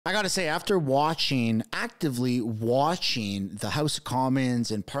I got to say, after actively watching the House of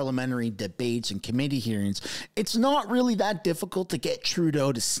Commons and parliamentary debates and committee hearings, it's not really that difficult to get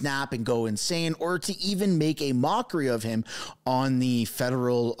Trudeau to snap and go insane, or to even make a mockery of him on the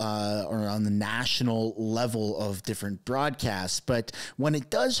federal or on the national level of different broadcasts. But when it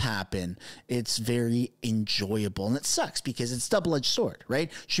does happen, it's very enjoyable, and it sucks because it's a double-edged sword,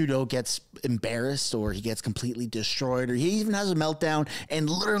 right? Trudeau gets embarrassed, or he gets completely destroyed, or he even has a meltdown and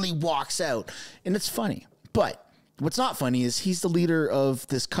literally walks out, and it's funny. But what's not funny is he's the leader of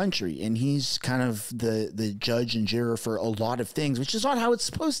this country, and he's kind of the judge and juror for a lot of things, which is not how it's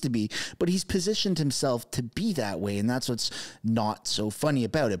supposed to be, but he's positioned himself to be that way, and that's what's not so funny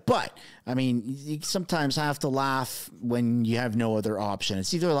about it. But I mean, you sometimes have to laugh when you have no other option.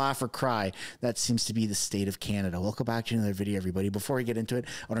 It's either laugh or cry. That seems to be the state of Canada. Welcome back to another video, everybody. Before we get into it,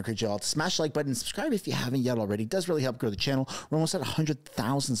 I want to encourage you all to smash the like button and subscribe if you haven't yet already. It does really help grow the channel. We're almost at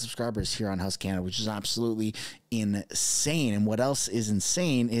 100,000 subscribers here on House Canada, which is absolutely insane. And what else is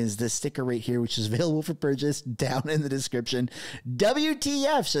insane is this sticker right here, which is available for purchase down in the description.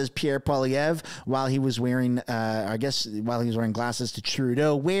 WTF, says Pierre Poilievre while he was wearing, while he was wearing glasses to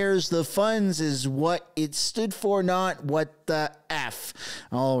Trudeau. Where's the funds is what it stood for, not what the F.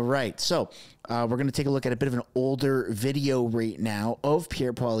 All right, so we're going to take a look at a bit of an older video right now of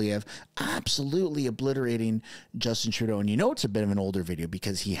Pierre Poilievre absolutely obliterating Justin Trudeau. And you know it's a bit of an older video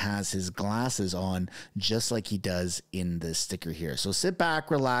because he has his glasses on just like he does in this sticker here. So sit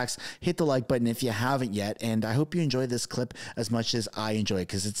back, relax, hit the like button if you haven't yet. And I hope you enjoy this clip as much as I enjoy it,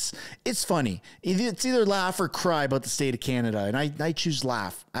 because it's funny. It's either laugh or cry about the state of Canada. And I choose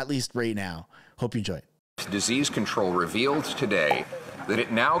laugh, at least right now. Hope you enjoy it. Disease Control revealed today that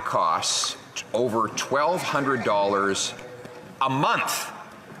it now costs over $1,200 a month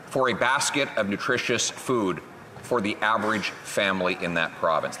for a basket of nutritious food for the average family in that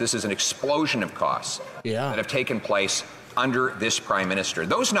province. This is an explosion of costs that have taken place under this Prime Minister.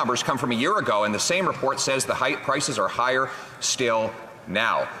 Those numbers come from a year ago, and the same report says the prices are higher still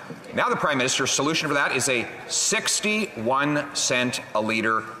now. Now the Prime Minister's solution for that is a 61 cent a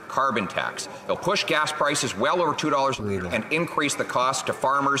litre carbon tax. They'll push gas prices well over $2 and increase the cost to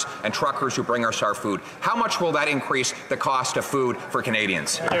farmers and truckers who bring us our food. How much will that increase the cost of food for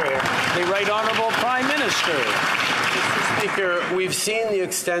Canadians? The Right Honourable Prime Minister. Mr. Speaker, we've seen the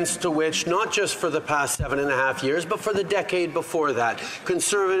extents to which, not just for the past 7.5 years, but for the decade before that,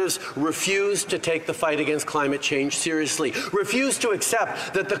 Conservatives refused to take the fight against climate change seriously, refused to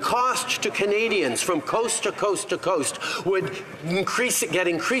accept that the cost to Canadians from coast to coast to coast would get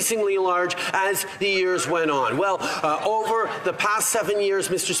increasingly large as the years went on. Well, over the past 7 years,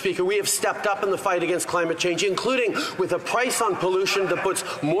 Mr. Speaker, we have stepped up in the fight against climate change, including with a price on pollution that puts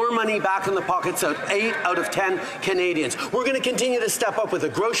more money back in the pockets of 8 out of 10 Canadians. We're going to continue to step up with a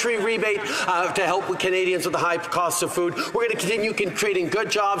grocery rebate to help with Canadians with the high costs of food. We're going to continue creating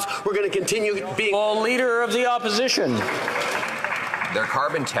good jobs. We're going to continue being... Well, Leader of the Opposition. Their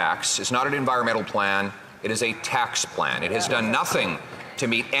carbon tax is not an environmental plan. It is a tax plan. It has done nothing to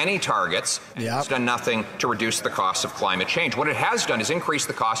meet any targets. It's done nothing to reduce the cost of climate change. What it has done is increase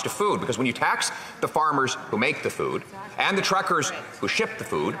the cost of food, because when you tax the farmers who make the food and the truckers who ship the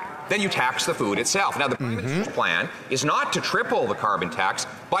food, then you tax the food itself. Now, the Prime Minister's plan is not to triple the carbon tax,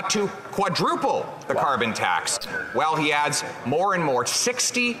 but to quadruple the carbon tax, while he adds more and more,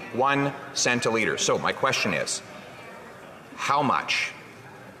 61 cent a litre. So my question is, how much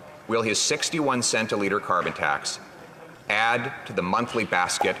will his 61 cent a litre carbon tax add to the monthly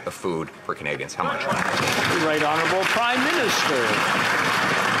basket of food for Canadians? How much? The Right Honourable Prime Minister.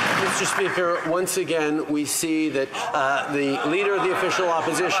 Mr. Speaker, once again, we see that the Leader of the Official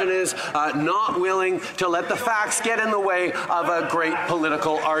Opposition is not willing to let the facts get in the way of a great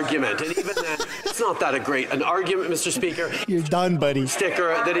political argument. And even then, it's not that an argument, Mr. Speaker. You're done, buddy.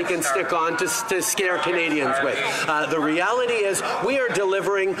 Sticker that he can stick on to scare Canadians with. The reality is we are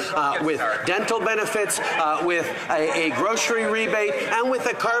delivering with dental benefits, with a grocery rebate, and with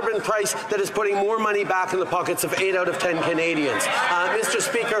a carbon price that is putting more money back in the pockets of 8 out of 10 Canadians. Mr.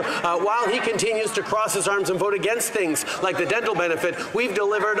 Speaker, while he continues to cross his arms and vote against things like the dental benefit, we've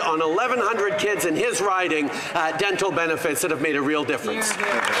delivered on 1,100 kids in his riding dental benefits that have made a real difference.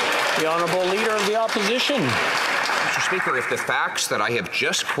 The Honourable Leader of the Opposition. Mr. Speaker, if the facts that I have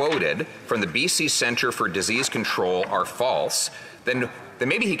just quoted from the BC Centre for Disease Control are false, then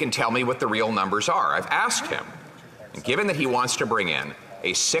maybe he can tell me what the real numbers are. I've asked him, and given that he wants to bring in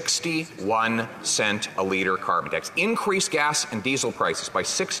a 61 cent a litre carbon tax, increase gas and diesel prices by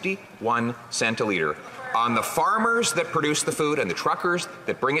 61 cent a litre on the farmers that produce the food and the truckers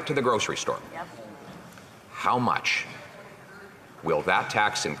that bring it to the grocery store. How much will that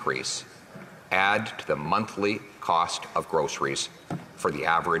tax increase add to the monthly cost of groceries for the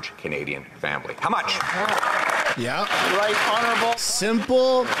average Canadian family? How much? Yeah. Right Honourable.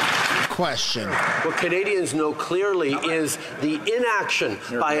 Simple question. What Canadians know clearly is the inaction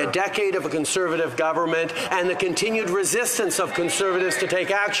by a decade of a Conservative government and the continued resistance of Conservatives to take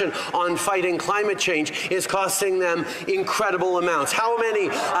action on fighting climate change is costing them incredible amounts. How many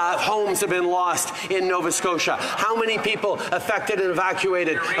homes have been lost in Nova Scotia? How many people affected and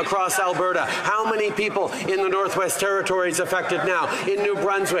evacuated across Alberta? How many people in the Northwest Territories affected now? In New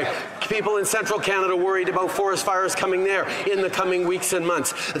Brunswick, people in Central Canada worried about forest fires coming there in the coming weeks and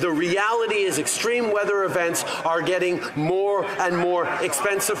months. The reality is extreme weather events are getting more and more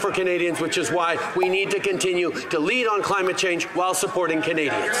expensive for Canadians, which is why we need to continue to lead on climate change while supporting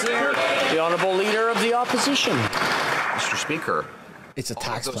Canadians. The Honourable Leader of the Opposition. Mr. Speaker, it's a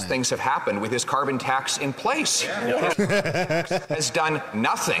tax those plan. things have happened with his carbon tax in place. Has done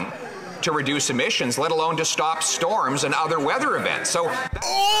nothing to reduce emissions, let alone to stop storms and other weather events. So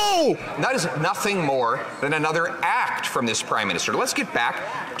that is nothing more than another act from this Prime Minister. Let's get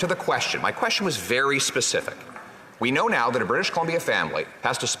back to the question. My question was very specific. We know now that a British Columbia family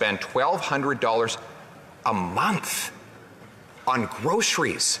has to spend $1,200 a month on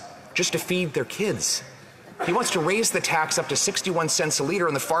groceries just to feed their kids. He wants to raise the tax up to 61 cents a litre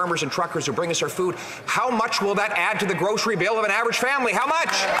on the farmers and truckers who bring us our food. How much will that add to the grocery bill of an average family? How much?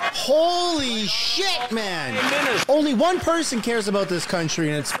 Holy shit, man. Only one person cares about this country,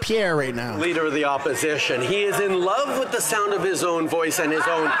 and it's Pierre right now. Leader of the Opposition. He is in love with the sound of his own voice and his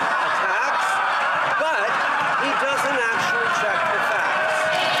own attacks, but he doesn't actually check the facts.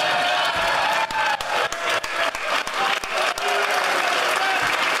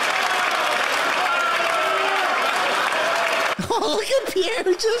 Oh, look at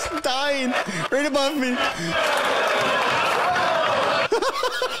Pierre just dying right above me.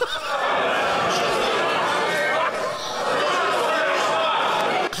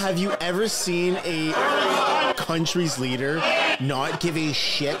 Have you ever seen a country's leader not give a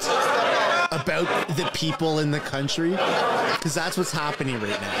shit about the people in the country? Because that's what's happening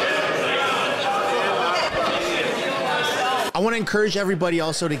right now. I want to encourage everybody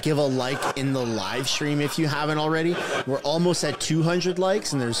also to give a like in the live stream if you haven't already. We're almost at 200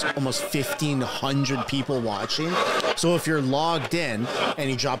 likes and there's almost 1,500 people watching. So if you're logged in and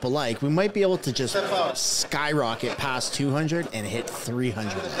you drop a like, we might be able to just skyrocket past 200 and hit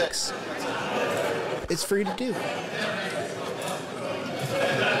 300 likes. It's free to do.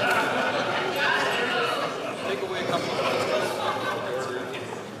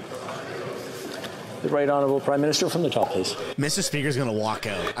 The Right Honourable Prime Minister from the top, please. Mr. Speaker's going to walk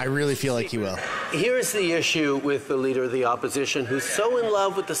out. I really feel like he will. Here's the issue with the Leader of the Opposition, who's so in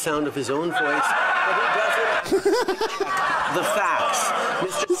love with the sound of his own voice that he doesn't check the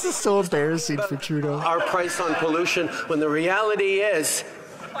facts. This is so embarrassing for Trudeau. Our price on pollution, when the reality is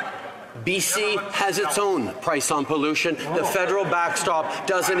BC has its own price on pollution. The federal backstop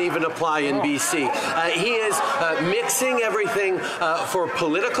doesn't even apply in BC. He is mixing everything for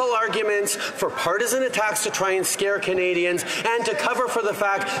political arguments, for partisan attacks to try and scare Canadians, and to cover for the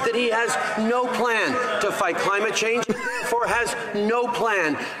fact that he has no plan to fight climate change, therefore has no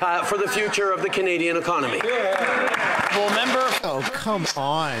plan for the future of the Canadian economy. Oh, come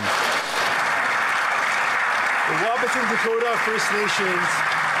on. The Wapiton Dakota First Nations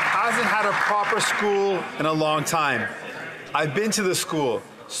hasn't had a proper school in a long time. I've been to the school.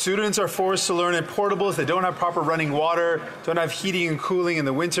 Students are forced to learn in portables. They don't have proper running water, don't have heating and cooling in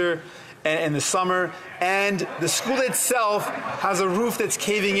the winter and in the summer. And the school itself has a roof that's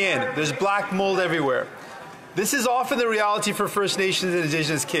caving in. There's black mold everywhere. This is often the reality for First Nations and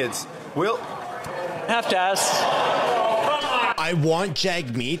Indigenous kids. Will? I have to ask. I want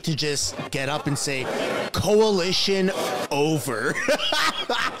Jagmeet to just get up and say, coalition over.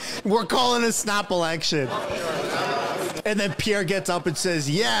 We're calling a snap election. And then Pierre gets up and says,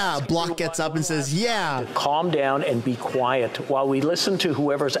 yeah. Bloc gets up and says, yeah. Calm down and be quiet while we listen to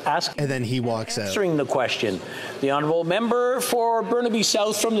whoever's asking. And then he walks out. Answering the question. The Honourable Member for Burnaby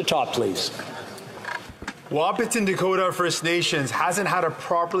South from the top, please. Wapiton Dakota First Nations hasn't had a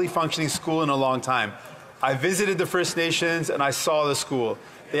properly functioning school in a long time. I visited the First Nations and I saw the school.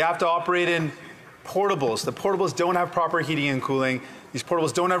 They have to operate in portables. The portables don't have proper heating and cooling. These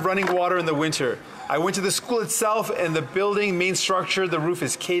portables don't have running water in the winter. I went to the school itself and the building, main structure, the roof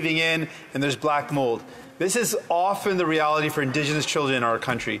is caving in and there's black mold. This is often the reality for Indigenous children in our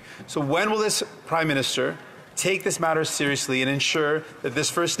country. So when will this Prime Minister take this matter seriously and ensure that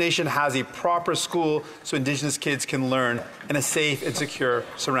this First Nation has a proper school so Indigenous kids can learn in a safe and secure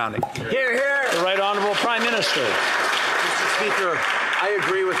surrounding? Hear, hear. The Right Honourable Prime Minister. Mr. Speaker, I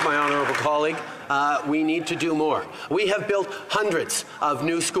agree with my honourable colleague. We need to do more. We have built hundreds of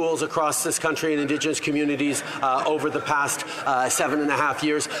new schools across this country in Indigenous communities over the past 7.5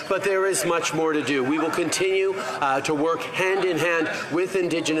 years, but there is much more to do. We will continue to work hand in hand with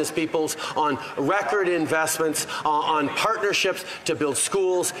Indigenous peoples on record investments, on partnerships to build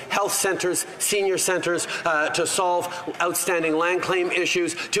schools, health centres, senior centres, to solve outstanding land claim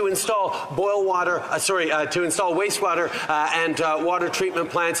issues, to install wastewater and water treatment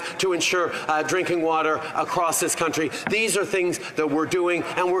plants to ensure drinking water across this country. These are things that we're doing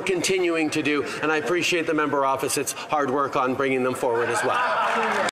and we're continuing to do, and I appreciate the member opposite's hard work on bringing them forward as well.